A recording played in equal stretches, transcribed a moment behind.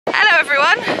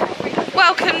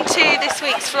welcome to this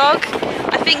week's vlog.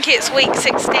 I think it's week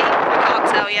 16, I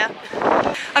can't tell you.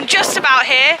 I'm just about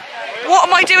here. What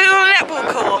am I doing on a netball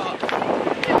court?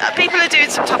 People are doing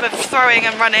some type of throwing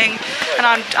and running and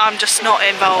I'm just not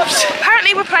involved.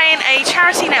 Apparently we're playing a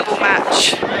charity netball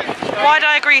match. Why did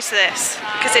I agree to this?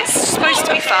 Because it's supposed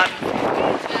to be fun.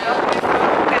 I'm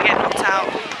gonna get knocked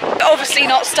out. Obviously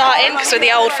not starting because we're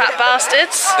the old fat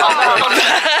bastards.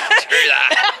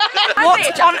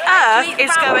 What on earth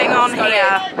is going on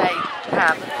here?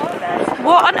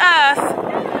 What on earth?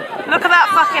 Look at that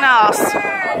fucking ass.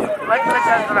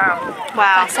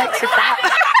 Wow. Sex with that.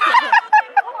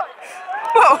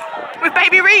 Whoa, with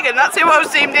baby Regan, that's who I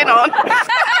was zoomed in on.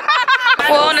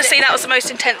 Well, honestly, that was the most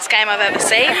intense game I've ever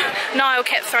seen. Niall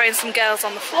kept throwing some girls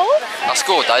on the floor. I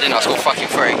scored though, didn't I? I scored fucking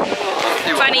 3.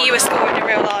 If only you were scoring in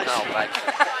real life. Oh, mate.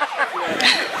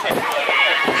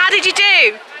 How did you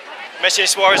do? Messi and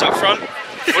Suarez up front.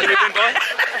 What did we win by?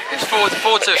 It's 4-2.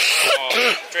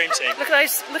 Oh, dream team. Look at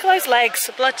those legs,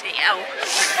 bloody hell.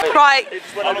 Right,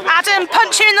 Adam,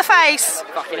 punch you in the face.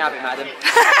 Fucking have it, madam.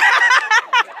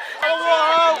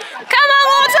 Come on,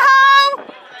 Waterhole!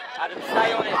 Adam,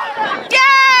 stay on it.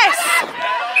 Yes!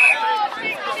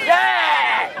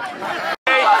 Yeah!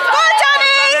 Go on,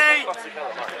 Danny!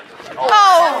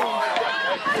 Oh!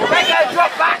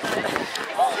 Drop back!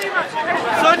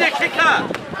 Sonia, kick her!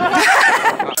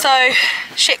 So,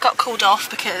 shit got called off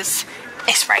because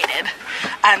it's raining,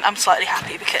 and I'm slightly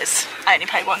happy because I only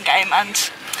played one game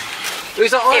and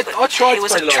I tried to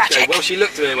was play last tragic. game. Well, she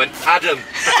looked at me and went, Adam.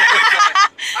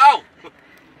 Oh!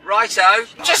 Righto.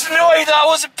 Just annoyed that I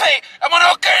wasn't picked. Am I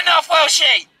not good enough,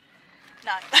 Welshie?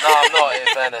 no. No, I'm not. In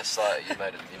fairness, like you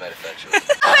made a fair choice.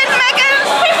 Megan!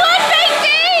 We won,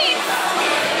 baby!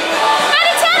 And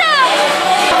a tenner!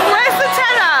 Where's the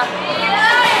tenner?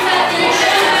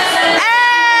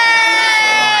 Hey!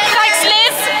 Thanks,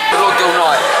 Liz! We're all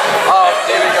night. Oh,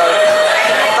 here we go.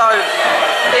 Don't.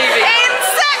 Evie.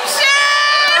 Inception!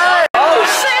 Oh,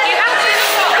 shit! You have to.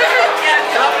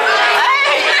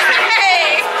 Hey!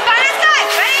 Let's go!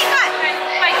 Ready? Go!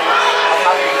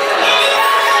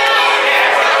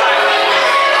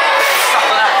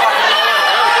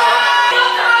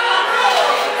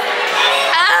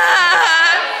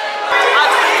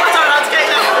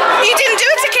 You didn't do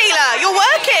a tequila. You're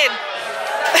working.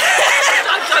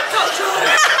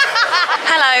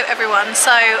 Hello everyone,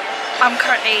 so I'm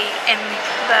currently in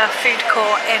the food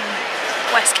court in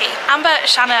West Quay. Amber,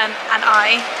 Shannon and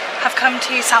I have come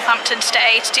to Southampton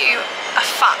today to do a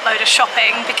fat load of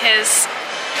shopping because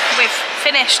we've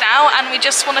finished now and we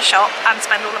just want to shop and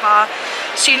spend all of our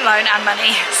student loan and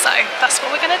money, so that's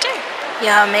what we're going to do.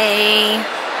 Yummy.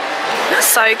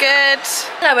 So good.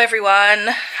 Hello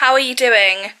everyone, how are you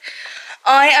doing?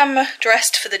 I am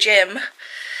dressed for the gym,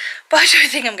 but I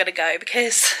don't think I'm going to go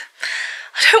because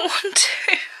I don't want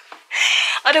to.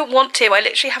 I don't want to. I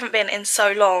literally haven't been in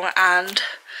so long and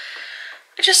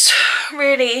I just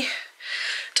really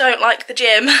don't like the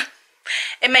gym.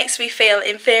 It makes me feel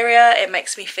inferior, it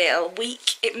makes me feel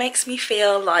weak, it makes me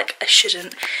feel like I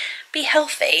shouldn't be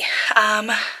healthy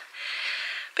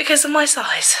because of my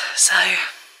size, so I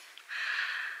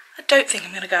don't think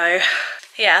I'm going to go.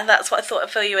 Yeah, that's what I thought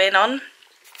I'd fill you in on.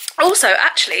 Also,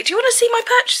 actually, do you want to see my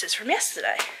purchases from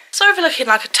yesterday? Sorry for looking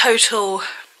like a total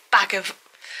bag of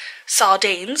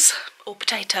sardines or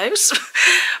potatoes,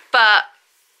 but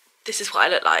this is what I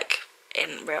look like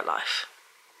in real life.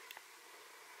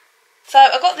 So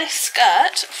I got this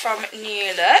skirt from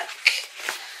New Look.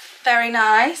 Very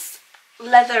nice.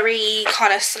 Leathery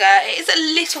kind of skirt. It is a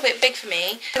little bit big for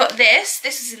me. I got this.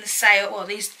 This is in the sale. Well,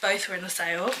 these both were in the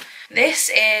sale. This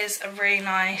is a really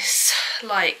nice,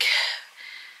 like,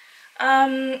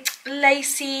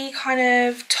 lacy kind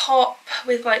of top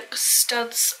with like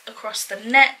studs across the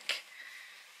neck.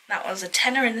 That was a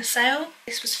tenner in the sale.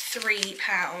 This was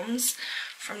 £3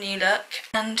 from New Look,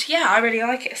 and yeah, I really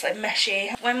like it. It's like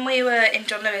meshy. When we were in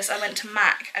John Lewis, I went to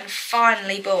MAC and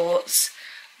finally bought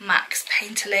MAC's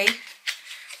Painterly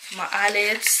for my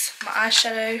eyelids, my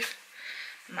eyeshadow,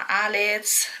 my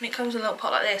eyelids, and it comes in a little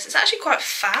pot like this. It's actually quite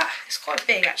fat. It's quite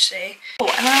big actually. Oh,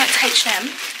 and I went to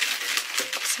H&M.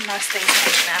 Got some nice things in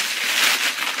H&M.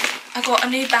 I got a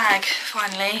new bag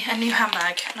finally, a new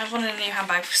handbag, and I've wanted a new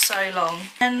handbag for so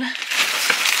long. And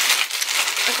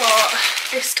I got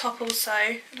this top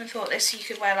also, and I thought this you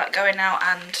could wear like going out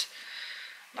and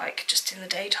like just in the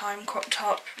daytime, crop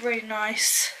top, really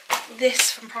nice.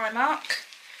 This from Primark,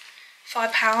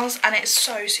 £5, and it's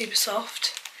so super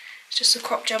soft. It's just a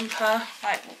crop jumper,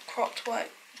 like cropped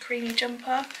white creamy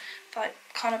jumper, like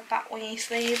kind of bat wingy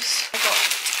sleeves. I got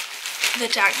the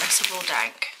dankness of all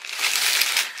dank.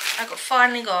 I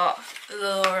finally got the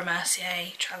Laura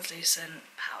Mercier translucent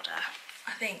powder.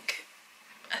 I think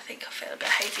I feel a bit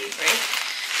hay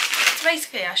fevery. So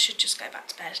basically I should just go back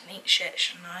to bed and eat shit,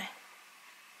 shouldn't I?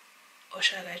 Or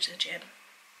should I go to the gym?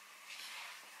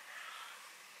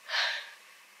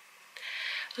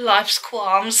 Life's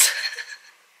qualms.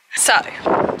 So,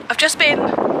 I've just been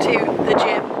to the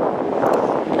gym.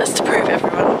 Just to prove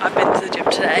everyone, I've been to the gym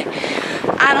today.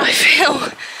 And I feel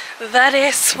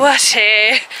very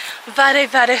sweaty. Very,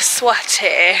 very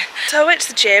sweaty. So I went to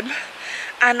the gym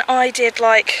and I did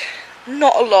like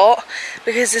not a lot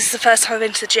because this is the first time I've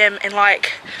been to the gym in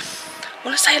like, I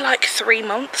want to say like 3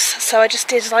 months. So I just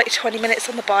did like 20 minutes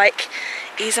on the bike,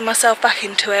 easing myself back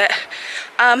into it.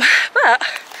 But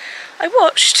I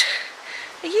watched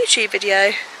a YouTube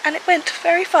video and it went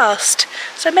very fast.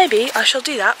 So maybe I shall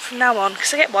do that from now on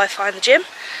because I get Wi-Fi in the gym.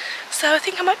 So I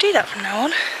think I might do that from now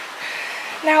on.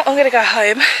 Now I'm going to go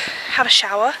home, have a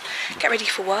shower, get ready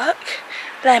for work,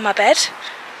 lay in my bed,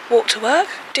 walk to work,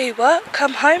 do work,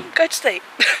 come home, go to sleep.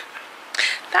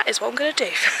 That is what I'm going to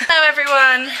do. Hello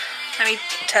everyone. Let me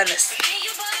turn this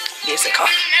music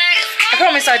off. I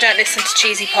promise I don't listen to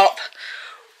cheesy pop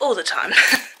all the time.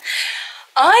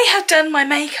 I have done my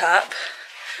makeup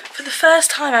for the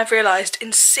first time, I've realised,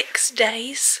 in 6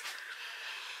 days.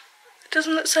 It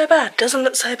doesn't look so bad, doesn't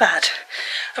look so bad.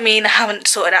 I mean, I haven't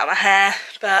sorted out my hair,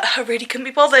 but I really couldn't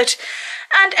be bothered.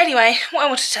 And anyway, what I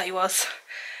wanted to tell you was,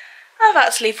 I'm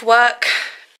about to leave for work.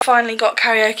 Finally got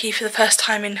karaoke for the first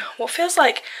time in what feels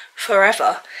like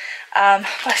forever.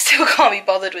 I still can't be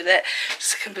bothered with it,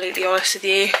 just to be completely honest with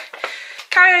you.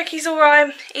 Karaoke's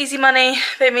alright, easy money,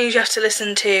 but it means you have to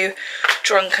listen to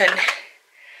drunken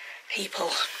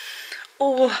people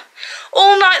all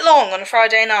night long on a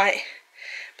Friday night.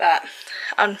 But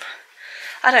I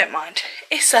don't mind.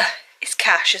 It's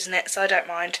cash, isn't it? So I don't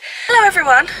mind. Hello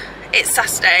everyone, it's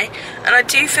Saturday and I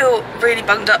do feel really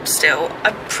bunged up still.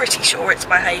 I'm pretty sure it's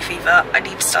my hay fever. I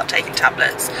need to start taking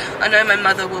tablets. I know my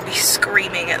mother will be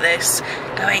screaming at this,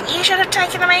 going, you should have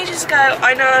taken them ages ago.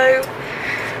 I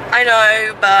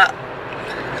know, but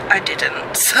I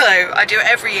didn't. So I do it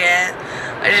every year.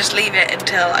 I just leave it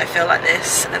until I feel like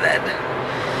this and then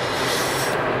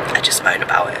I just moan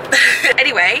about it.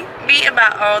 Anyway, me and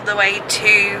Matt are on the way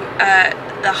to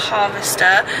the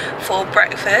Harvester for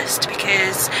breakfast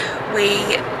because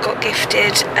we got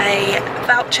gifted a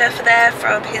voucher for there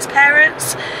from his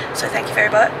parents, so thank you very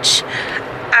much.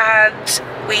 And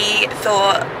we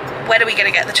thought, when are we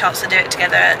going to get the chance to do it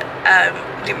together?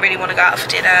 We didn't really want to go out for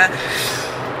dinner,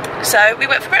 so we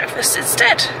went for breakfast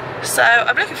instead. So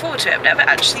I'm looking forward to it. I've never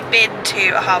actually been to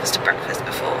a Harvester breakfast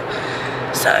before,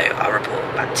 so I'll report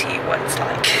back to you what it's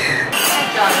like.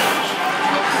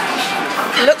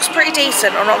 It looks pretty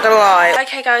decent, I'm not gonna lie.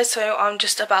 Okay guys, so I'm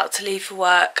just about to leave for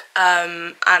work,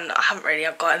 and I haven't really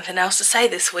got anything else to say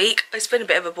this week. It's been a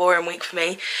bit of a boring week for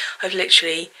me. I've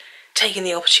literally taken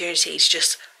the opportunity to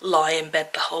just lie in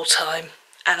bed the whole time,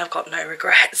 and I've got no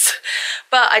regrets.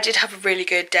 But I did have a really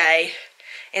good day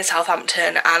in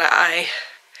Southampton, and I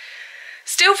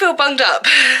still feel bunged up.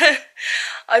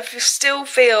 I still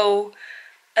feel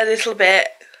a little bit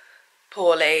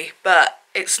poorly, but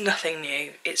it's nothing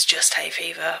new. It's just hay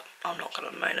fever. I'm not going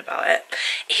to moan about it,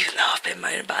 even though I've been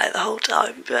moaning about it the whole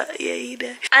time, but yeah, you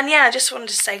know. And yeah, I just wanted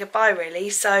to say goodbye really,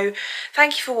 so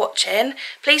thank you for watching.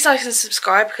 Please like and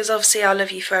subscribe because obviously I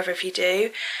love you forever if you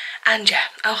do. And yeah,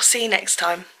 I'll see you next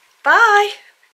time. Bye!